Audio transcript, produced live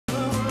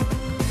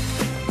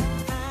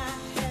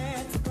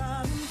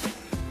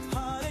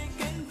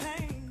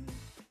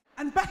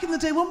back in the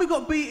day when we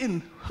got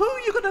beaten, who are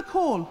you going to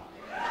call?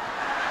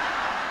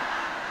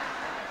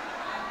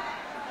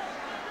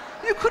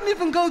 You couldn't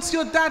even go to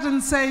your dad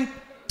and say,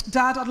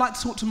 Dad, I'd like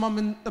to talk to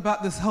Mum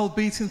about this whole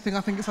beating thing.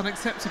 I think it's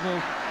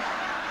unacceptable.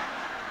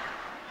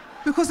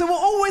 Because they were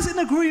always in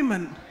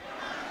agreement.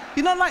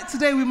 You know, like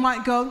today we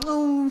might go,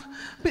 oh,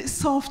 a bit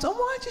soft. Oh,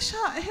 why'd you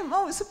shout at him?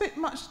 Oh, it's a bit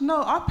much.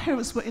 No, our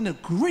parents were in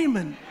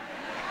agreement.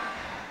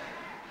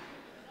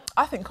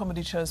 I think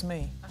comedy chose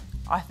me.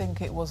 I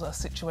think it was a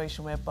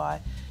situation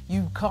whereby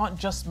you can't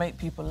just make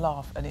people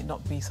laugh and it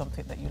not be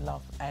something that you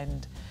love.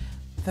 And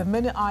the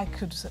minute I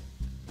could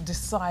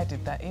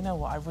decided that, you know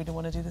what, I really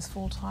want to do this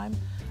full time,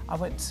 I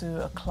went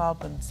to a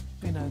club and,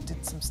 you know,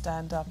 did some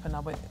stand-up, and I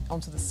went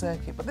onto the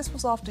circuit. But this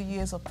was after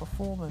years of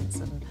performance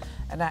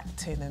and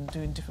acting and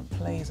doing different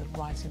plays and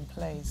writing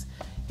plays,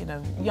 you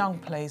know, young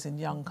plays in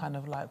young kind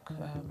of like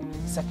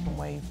second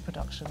wave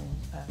production,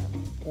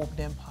 Auburn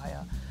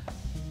Empire.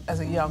 As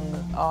a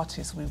young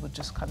artist, we would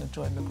just kind of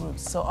join the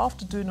groups. So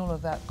after doing all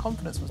of that,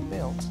 confidence was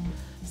built.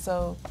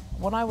 So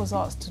when I was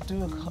asked to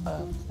do a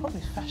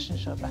probably fashion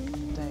show back in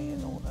the day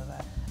and all of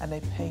that, and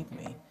they paid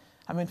me.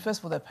 I mean, first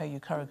of all, they pay you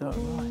curry goat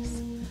and rice.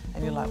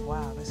 And you're like,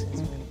 wow, this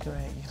is really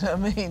great, you know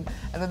what I mean?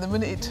 And then the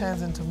minute it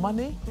turns into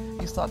money,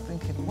 you start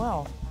thinking,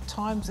 well,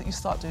 times that you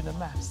start doing the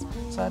maths.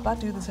 So if I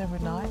do this every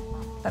night,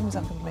 that means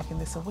I could be making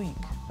this a week.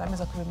 That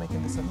means I could be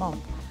making this a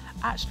month.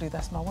 Actually,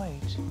 that's my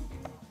wage.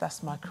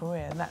 That's my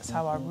career, and that's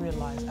how I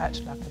realised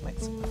actually I could make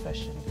this a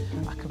profession,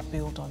 I could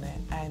build on it,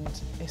 and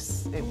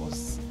it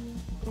was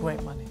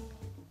great money.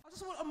 I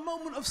just want a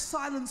moment of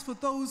silence for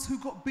those who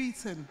got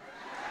beaten.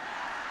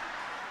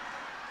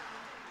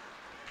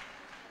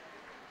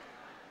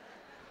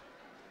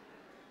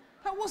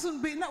 That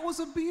wasn't beating, that was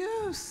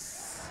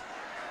abuse.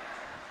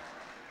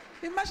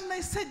 Imagine they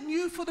sent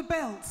you for the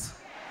belt.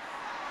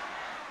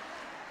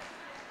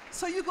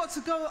 So you got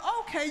to go,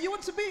 okay, you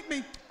want to beat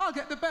me? I'll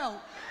get the belt.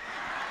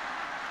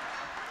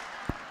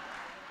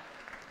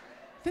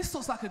 This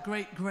looks like a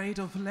great grade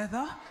of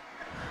leather.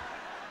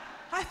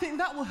 I think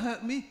that will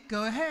hurt me.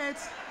 Go ahead.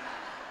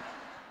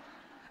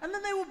 And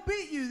then they will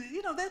beat you.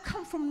 You know, they'll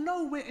come from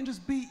nowhere and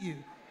just beat you.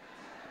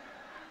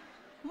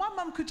 My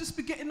mum could just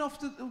be getting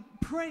off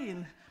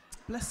praying.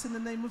 Bless in the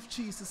name of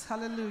Jesus.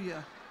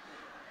 Hallelujah.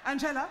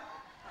 Angela?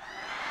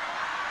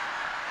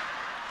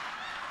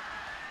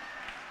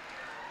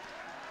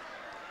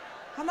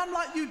 And I'm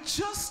like, you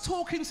just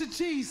talking to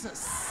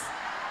Jesus.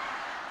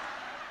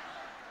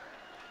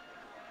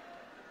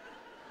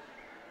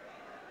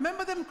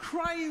 Remember them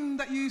crying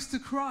that you used to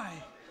cry?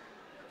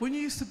 When you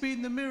used to be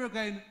in the mirror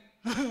going,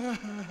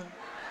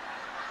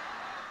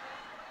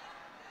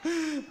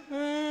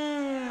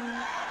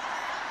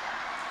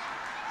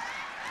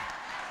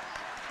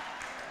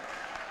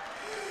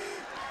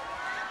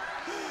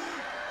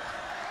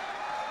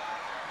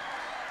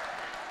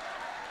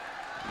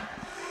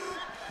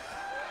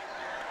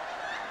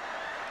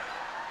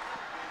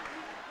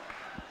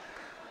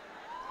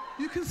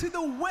 you can see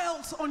the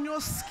welt on your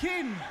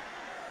skin.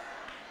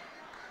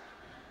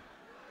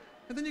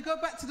 And then you go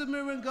back to the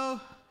mirror and go,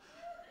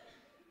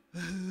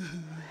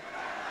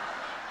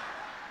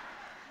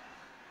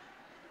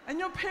 and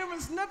your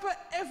parents never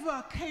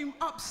ever came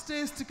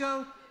upstairs to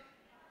go,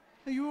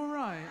 are you all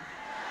right?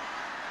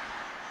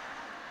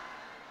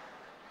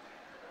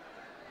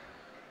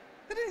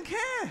 They didn't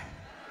care.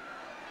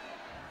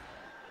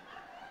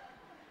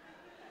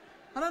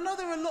 And I know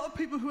there are a lot of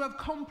people who have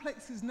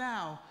complexes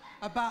now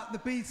about the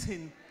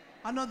beating.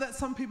 I know that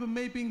some people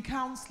may be in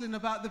counselling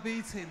about the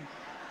beating.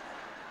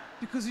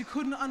 Because you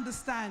couldn't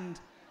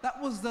understand.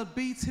 That was the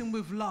beating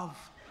with love.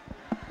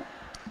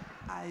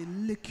 I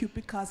lick you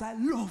because I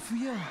love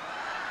you.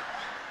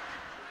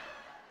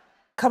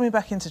 Coming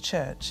back into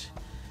church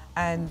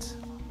and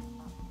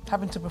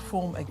having to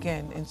perform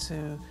again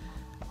into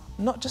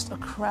not just a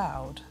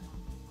crowd,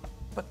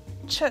 but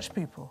church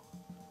people.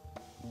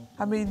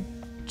 I mean,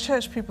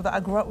 church people that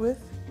I grew up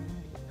with,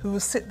 who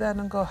would sit there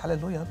and go,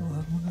 hallelujah.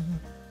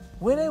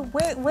 Where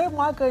am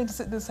I going to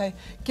sit there and say,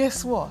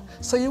 guess what?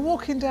 So you're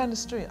walking down the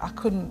street. I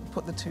couldn't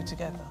put the two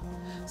together.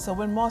 So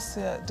when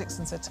Marcia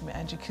Dixon said to me,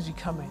 Angie, could you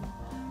come in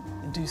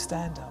and do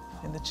stand-up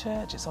in the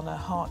church? It's on her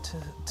heart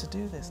to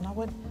do this. And I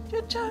went,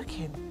 you're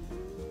joking.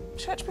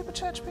 Church people,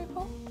 church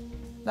people?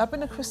 Now, I've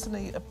been a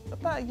Christian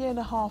about a year and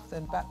a half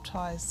then,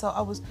 baptised. So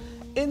I was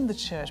in the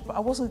church, but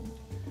I wasn't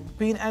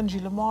being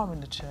Angie Lamar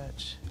in the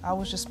church. I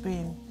was just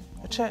being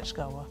a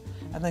churchgoer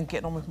and then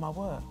getting on with my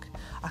work.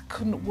 I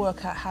couldn't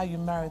work out how you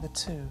marry the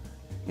two.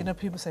 You know,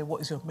 people say, what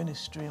is your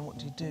ministry and what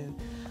do you do?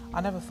 I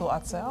never thought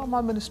I'd say, oh,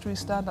 my ministry is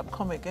stand-up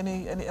comic.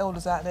 Any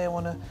elders out there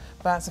want to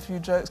bounce a few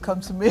jokes,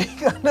 come to me.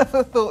 I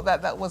never thought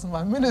that was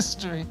my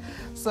ministry.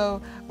 So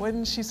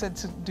when she said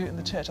to do it in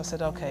the church, I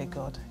said, okay,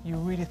 God, you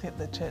really think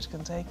the church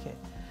can take it?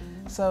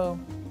 So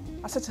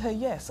I said to her,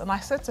 yes. And I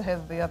said to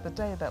her the other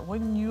day that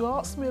when you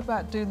asked me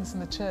about doing this in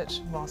the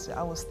church, Marcia,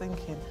 I was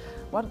thinking,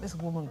 why don't this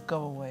woman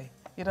go away?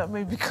 You know what I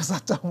mean? Because I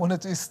don't want to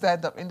do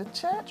stand-up in the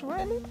church,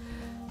 really?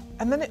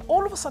 And then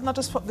all of a sudden I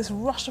just felt this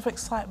rush of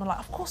excitement, like,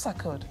 of course I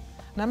could.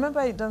 And I remember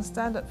I hadn't done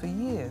stand-up for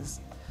years.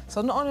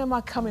 So not only am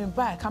I coming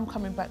back, I'm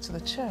coming back to the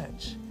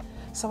church.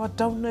 So I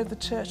don't know if the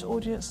church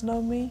audience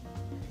know me.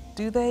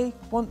 Do they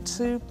want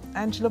to?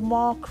 Angela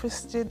Marr,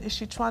 Christian, is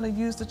she trying to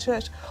use the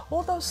church?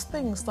 All those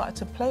things started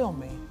to play on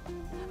me.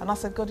 And I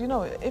said, God, you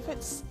know, if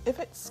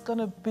it's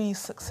gonna be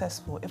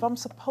successful, if I'm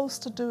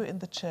supposed to do it in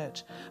the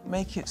church,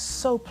 make it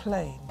so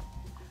plain.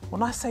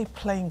 When I say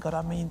plain, God,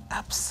 I mean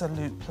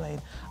absolute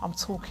plain. I'm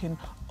talking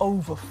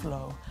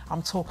overflow.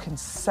 I'm talking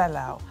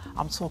sellout.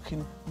 I'm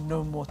talking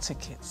no more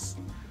tickets.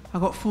 I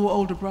got four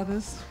older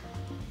brothers.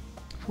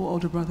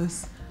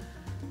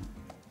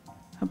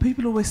 And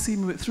people always see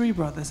me with three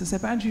brothers. They say,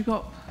 but Angie, you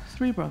got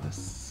three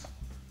brothers.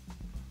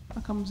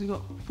 How comes you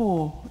got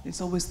four?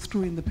 It's always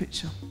three in the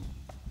picture.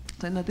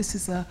 So no, this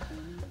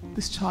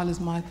child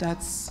is my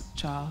dad's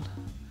child.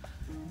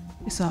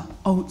 It's an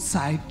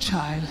outside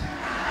child.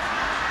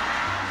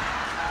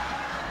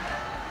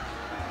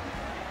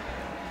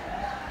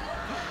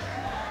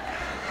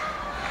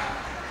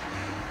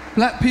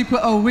 Black people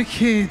are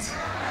wicked.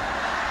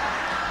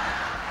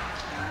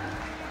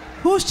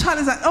 Whose child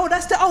is that? Oh,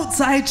 that's the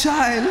outside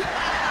child.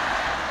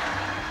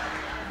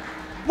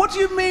 What do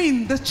you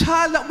mean? The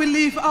child that we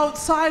leave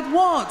outside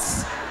what?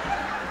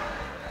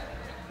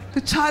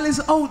 The child is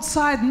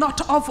outside,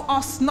 not of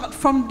us, not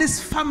from this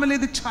family.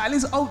 The child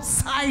is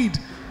outside.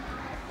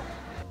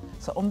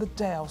 So on the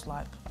day I was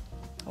like,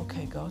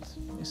 okay, God,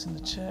 it's in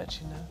the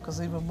church, you know, because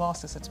even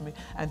Master said to me,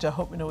 Angie, I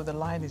hope you know where the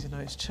line is, you know,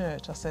 it's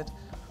church. I said,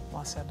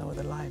 Master, I know where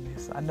the line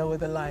is. I know where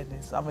the line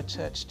is. I'm a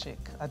church chick.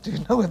 I do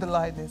know where the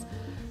line is.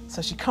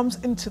 So she comes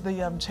into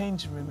the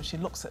changing room and she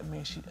looks at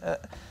me. And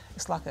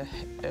it's like her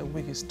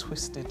wig is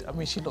twisted. I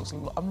mean, she looks.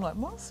 I'm like,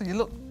 Master, you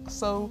look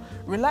so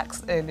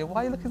relaxed earlier.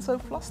 Why are you looking so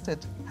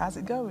flustered? How's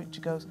it going?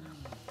 She goes,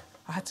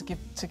 I had to give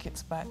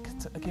tickets back,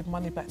 give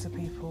money back to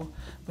people.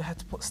 We had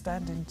to put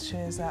standing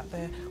chairs out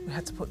there. We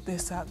had to put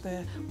this out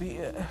there.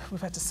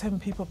 We've had to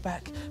send people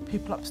back.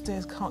 People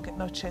upstairs can't get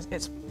no chairs.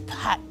 It's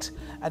packed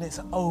and it's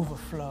an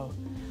overflow.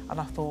 And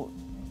I thought,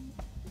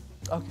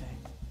 okay,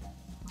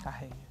 I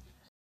hear you.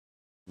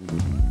 Come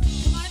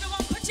on,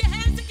 everyone, put your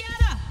hands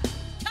together.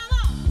 Come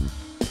on.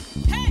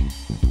 Hey.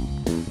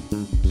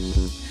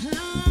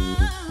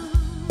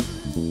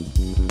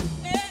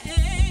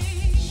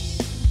 Hey.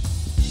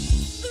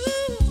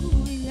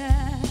 Ooh,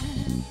 yeah.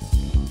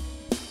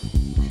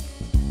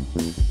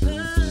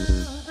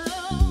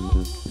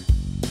 Oh.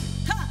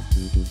 Ha.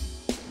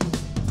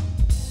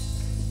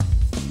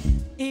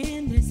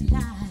 In this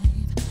life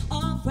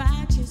of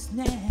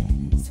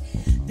righteousness,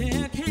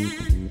 there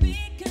can be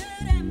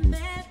good and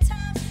bad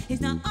times.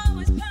 It's not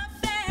always perfect.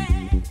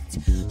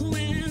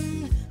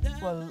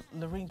 Well,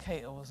 Lorraine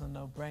Cater was a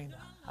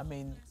no-brainer. I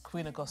mean,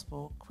 Queen of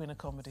Gospel, Queen of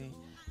Comedy,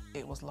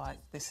 it was like,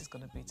 this is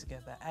going to be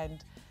together.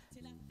 And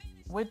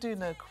we're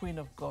doing a Queen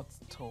of God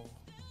tour.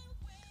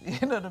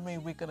 You know what I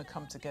mean? We're going to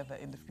come together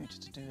in the future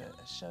to do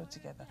a show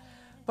together.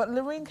 But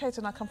Lorraine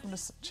Cater and I come from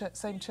the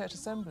same church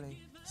assembly.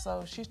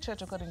 So she's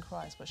Church of God in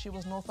Christ, but she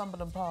was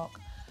Northumberland Park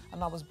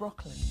and I was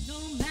Brooklyn. No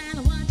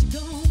matter what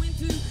you're going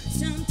through,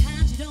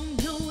 sometimes you don't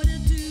know what to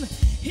do.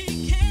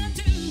 He can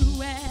do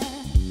it.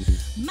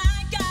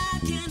 My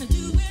God can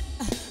do it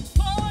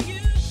for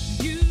you.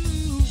 You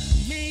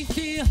may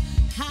feel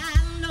high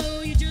and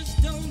low, you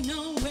just don't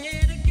know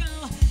where to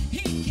go.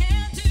 He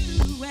can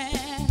do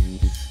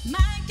it.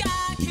 My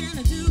God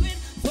can do it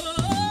for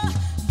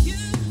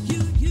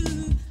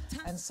you.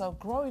 And so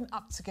growing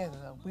up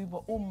together, we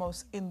were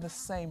almost in the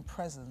same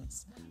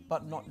presence,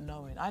 but not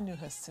knowing. I knew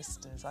her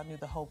sisters, I knew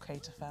the whole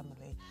Cater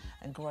family,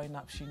 and growing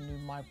up she knew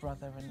my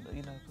brother, and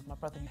you know, because my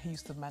brother, he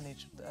used to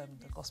manage the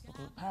gospel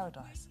group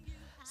Paradise.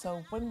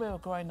 So when we were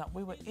growing up,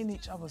 we were in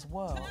each other's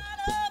world.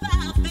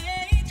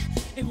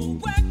 It will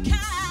work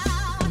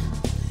out.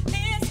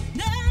 It's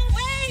the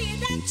way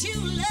that you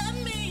love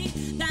me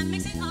that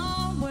makes it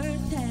all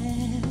worth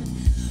it.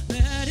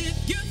 But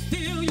if you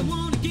feel you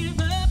want to give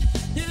up,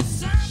 there's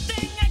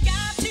something I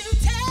got to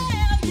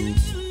tell you.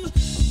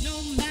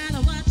 No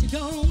matter what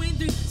you're going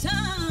through,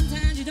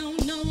 sometimes you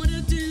don't know what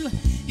to do.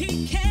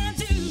 He can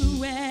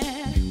do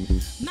it.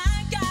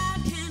 My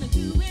God can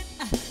do it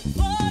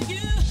for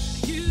you.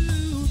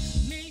 You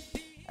may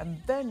feel.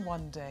 And then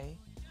one day,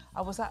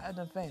 I was at an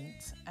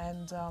event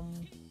and a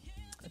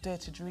Dare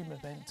to Dream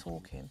event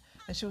talking,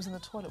 and she was in the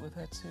toilet with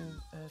her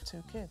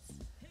two kids.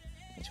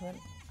 And she went,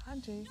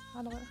 Angie,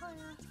 and I went,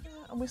 hiya,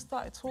 hiya. And we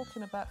started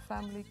talking about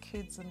family,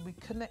 kids, and we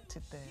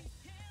connected there.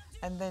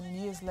 And then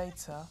years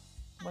later,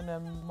 when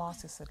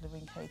Marcy said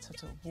Lorraine Cater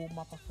to warm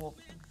up, I thought,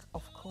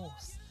 of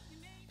course,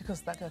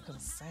 because that girl can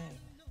sing.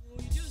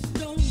 You just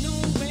don't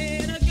know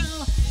where to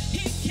go.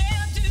 He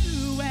can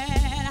do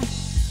it.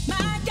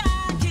 My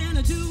God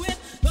can do it.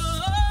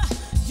 Oh,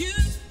 you,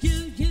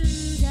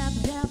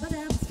 dabba, dabba,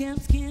 dabba, scam,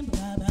 scam,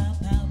 bow, bow,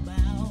 bow,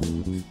 bow.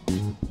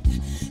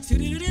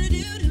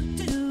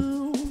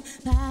 Do-do-do-do-do-do,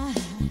 ah,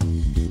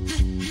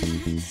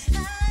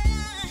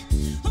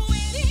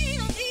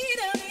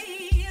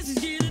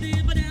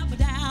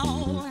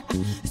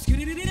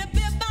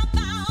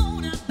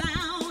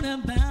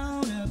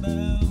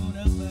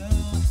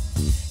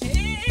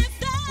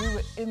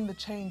 In the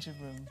changing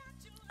room,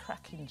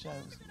 cracking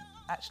jokes,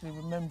 actually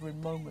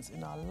remembering moments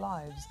in our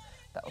lives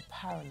that were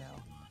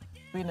parallel.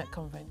 Being at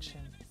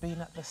convention, being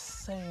at the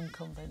same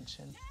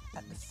convention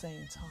at the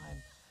same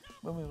time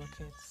when we were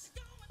kids.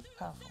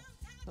 Powerful.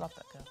 Love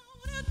that girl.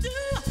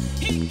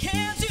 He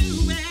can't do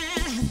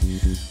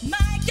it.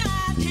 My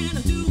God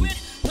can do it.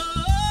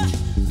 Oh,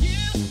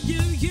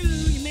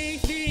 you may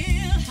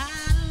feel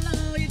high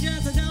low. You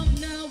just don't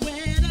know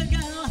where to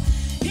go.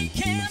 He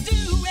can't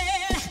do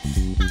it.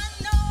 I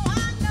know.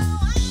 My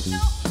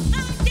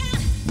God can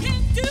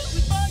do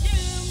it for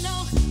you. No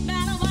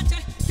matter what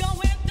you're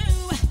going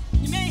through,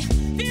 you may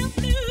feel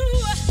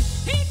blue.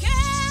 He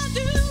can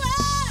do it.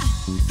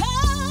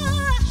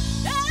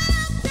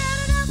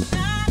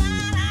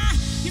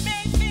 You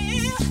may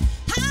feel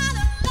high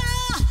and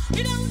low.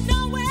 You don't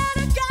know where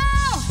to go.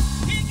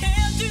 He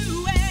can do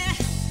it.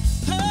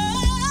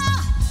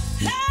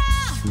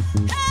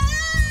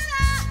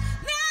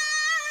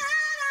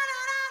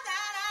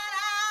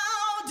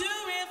 Do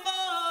it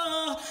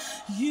for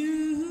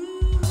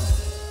you.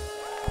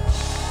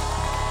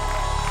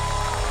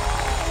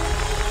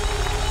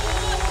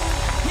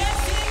 Yes,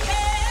 he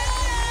can.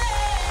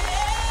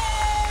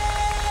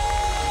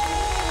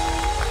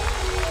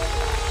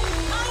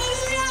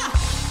 Hallelujah.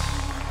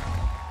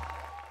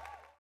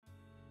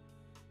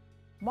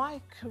 My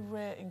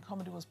career in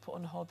comedy was put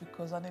on hold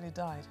because I nearly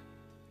died.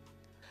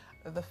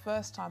 The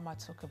first time I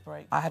took a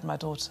break, I had my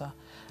daughter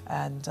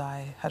and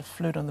I had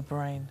fluid on the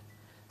brain.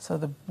 So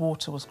the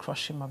water was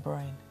crushing my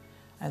brain.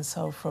 And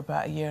so for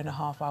about 1.5 years,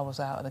 I was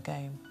out of the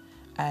game.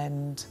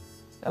 And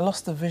I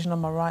lost the vision on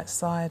my right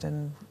side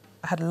and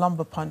I had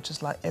lumbar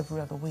punctures like every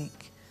other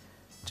week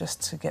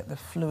just to get the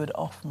fluid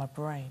off my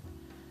brain.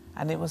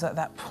 And it was at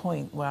that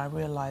point where I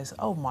realized,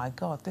 oh my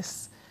God,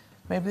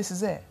 maybe this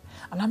is it.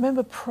 And I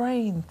remember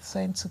praying,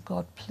 saying to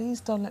God,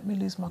 please don't let me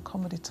lose my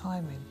comedy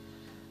timing.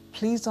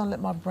 Please don't let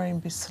my brain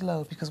be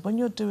slow, because when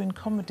you're doing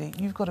comedy,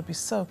 you've got to be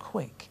so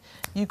quick.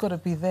 You've got to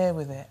be there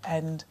with it.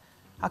 And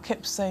I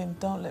kept saying,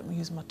 don't let me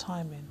use my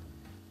timing.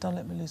 Don't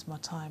let me lose my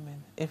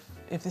timing. If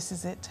this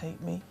is it, take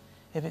me.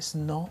 If it's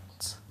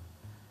not,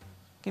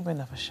 give me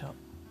another shot.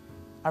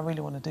 I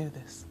really want to do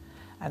this.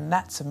 And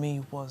that to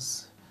me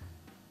was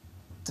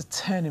the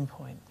turning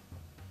point.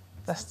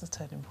 That's the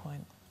turning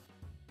point.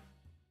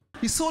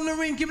 You saw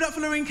Loreen, give it up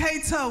for Loreen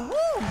Cato. Woo!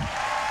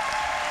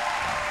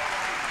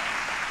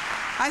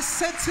 I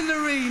said to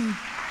Loreen,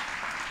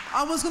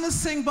 I was going to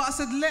sing, but I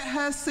said, let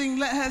her sing,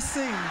 let her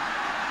sing.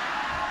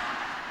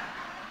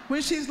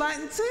 When she's like,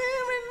 tear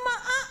in my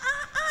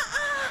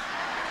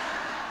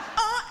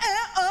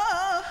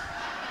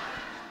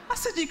I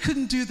said, you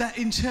couldn't do that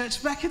in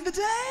church back in the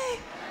day.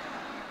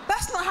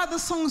 That's not how the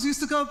songs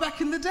used to go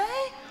back in the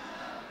day.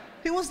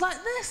 It was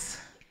like this.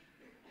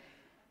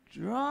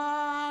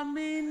 Draw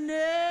me near.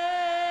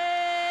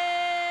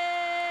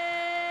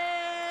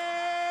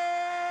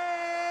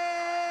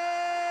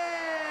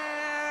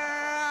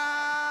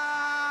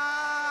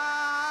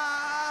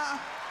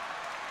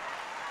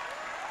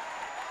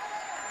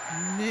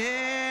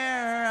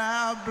 Near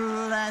a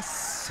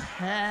blessed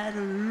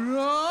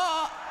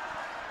rock.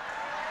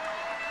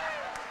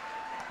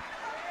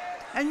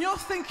 And you're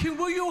thinking,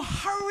 will you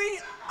hurry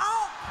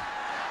up?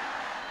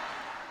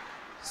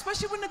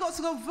 Especially when they got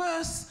to go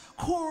verse,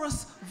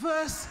 chorus,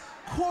 verse,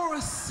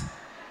 chorus.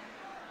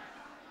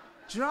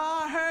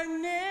 Draw her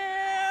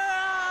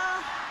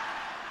nearer,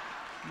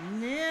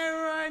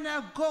 nearer in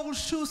her gold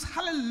shoes.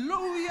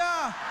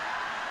 Hallelujah.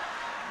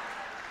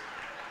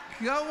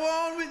 Go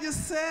on with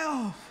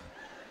yourself.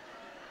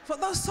 But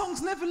those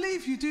songs never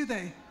leave you, do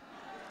they?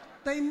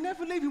 They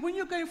never leave you. When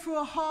you're going through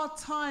a hard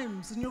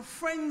times and your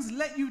friends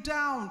let you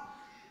down,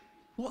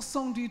 what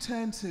song do you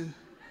turn to?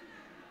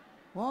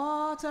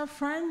 What a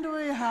friend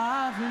we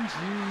have in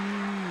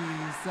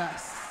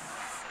Jesus.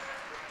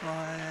 For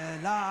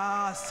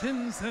our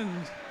sins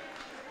and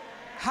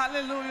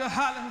hallelujah,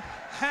 hallelujah.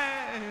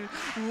 Hey,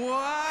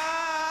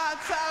 what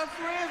a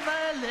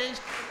privilege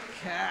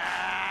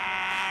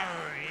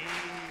carry.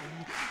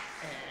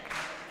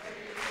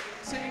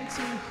 Sing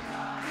to.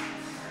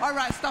 All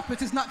right, stop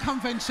it. It's not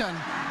convention.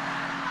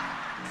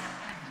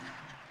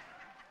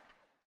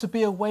 To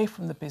be away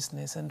from the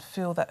business and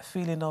feel that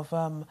feeling of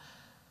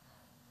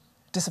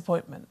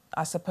disappointment.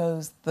 I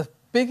suppose the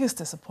biggest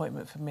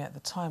disappointment for me at the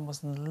time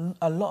was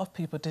a lot of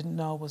people didn't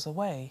know I was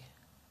away.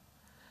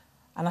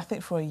 And I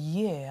think for a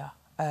year,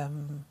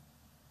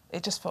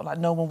 it just felt like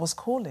no one was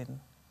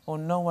calling or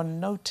no one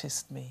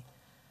noticed me.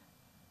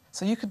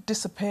 So you could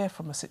disappear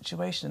from a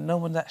situation and no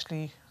one's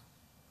actually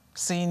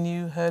seen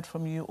you, heard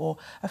from you, or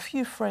a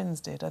few friends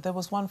did. There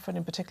was one friend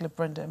in particular,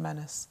 Brenda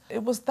Manis.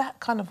 It was that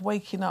kind of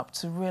waking up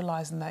to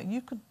realising that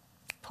you could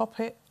pop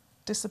it,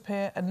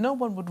 disappear, and no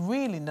one would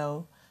really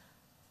know.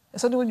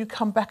 It's only when you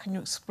come back and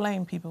you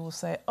explain, people will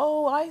say,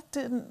 oh, I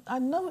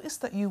noticed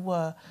that you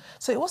were.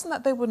 So it wasn't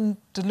that they were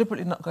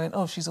deliberately not going,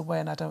 oh, she's away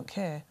and I don't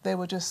care. They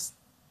were just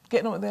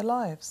getting on with their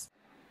lives.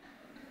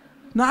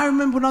 Now, I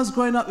remember when I was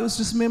growing up, it was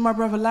just me and my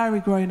brother Larry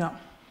growing up.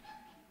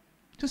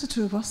 Just the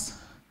two of us.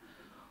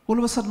 All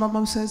of a sudden, my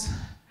mum says,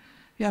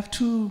 You have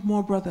 2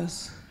 more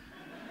brothers.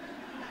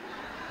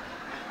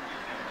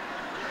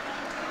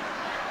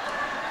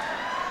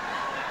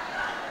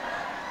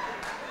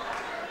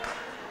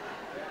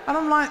 And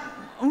I'm like,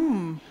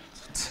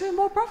 2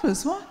 more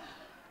brothers, what?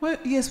 Well,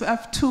 yes, we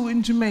have 2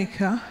 in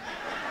Jamaica.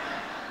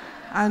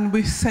 And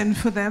we send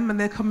for them and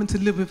they're coming to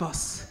live with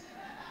us.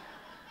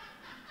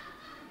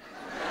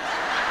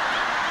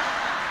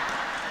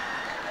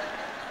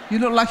 You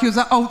look like you was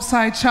an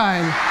outside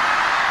child.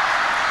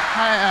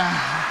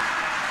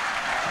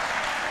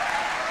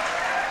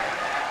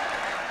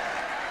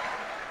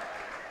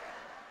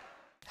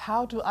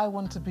 How do I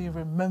want to be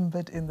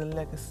remembered in the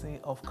legacy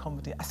of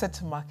comedy? I said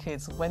to my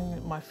kids,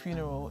 when my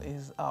funeral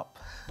is up,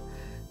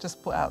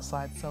 just put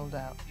outside, sold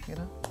out, you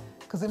know?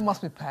 Because it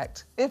must be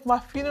packed. If my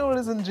funeral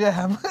isn't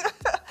jam,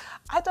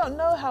 I don't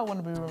know how I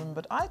want to be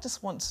remembered. I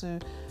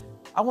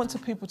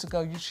want people to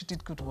go, she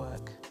did good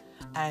work.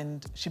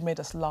 And she made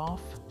us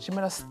laugh, she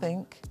made us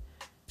think,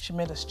 she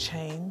made us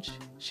change,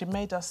 she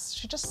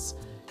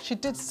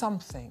did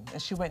something,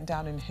 and she went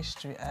down in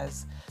history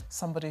as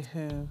somebody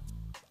who,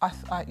 I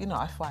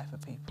fight for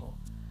people,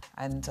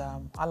 and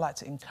I like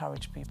to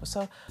encourage people.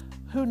 So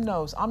who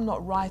knows, I'm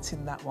not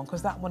writing that one,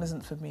 because that one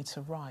isn't for me to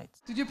write.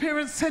 Did your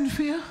parents send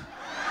for you?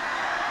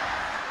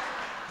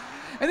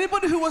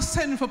 Anybody who was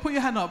sent for, put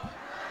your hand up.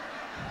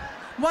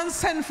 One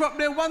send for up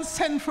there, one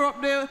send for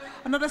up there,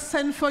 another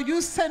send for,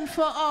 you send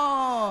for,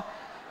 oh,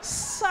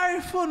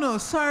 sorry for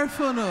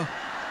no.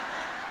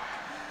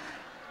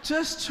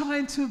 Just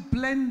trying to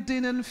blend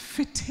in and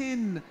fit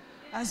in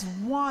as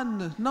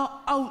one,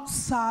 not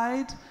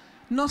outside,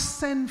 not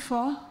send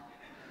for.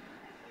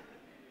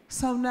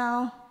 So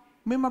now,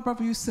 me and my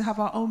brother used to have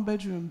our own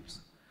bedrooms,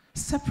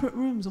 separate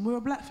rooms, and we were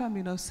a black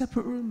family,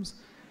 separate rooms.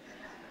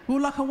 We were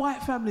like a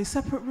white family,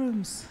 separate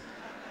rooms.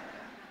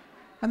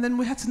 And then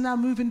we had to now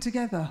move in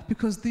together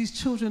because these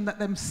children that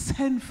them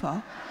send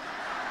for.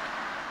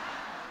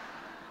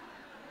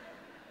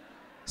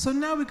 So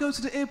now we go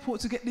to the airport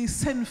to get these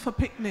send for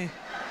picnic.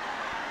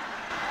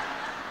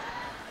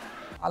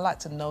 I like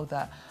to know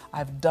that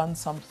I've done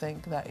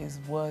something that is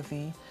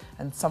worthy,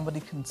 and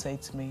somebody can say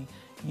to me,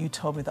 you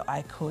told me that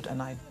I could,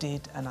 and I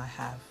did, and I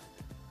have.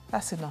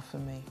 That's enough for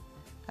me.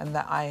 And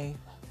that I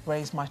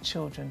raised my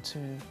children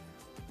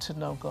to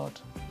know God.